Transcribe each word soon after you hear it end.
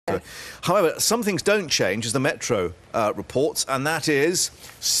However, some things don't change, as the Metro reports, and that is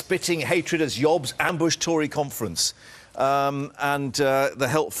spitting hatred as Yob's ambush Tory conference. And the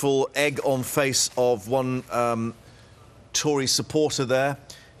helpful egg on face of one Tory supporter there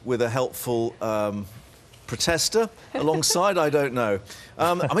with a helpful protester alongside, I don't know.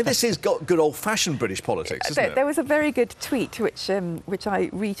 I mean, this is got good old-fashioned British politics, isn't it? There was a very good tweet which I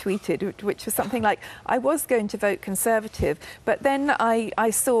retweeted, which was something like, I was going to vote Conservative, but then I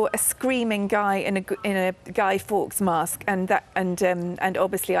saw a screaming guy in a Guy Fawkes mask, and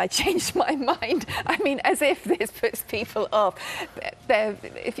obviously I changed my mind. I mean, as if this puts people off.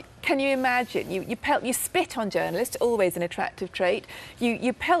 Can you imagine? You spit on journalists, always an attractive trait.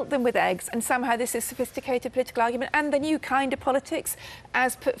 You pelt them with eggs, and somehow this is sophisticated political argument and the new kind of politics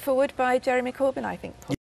as put forward by Jeremy Corbyn, I think.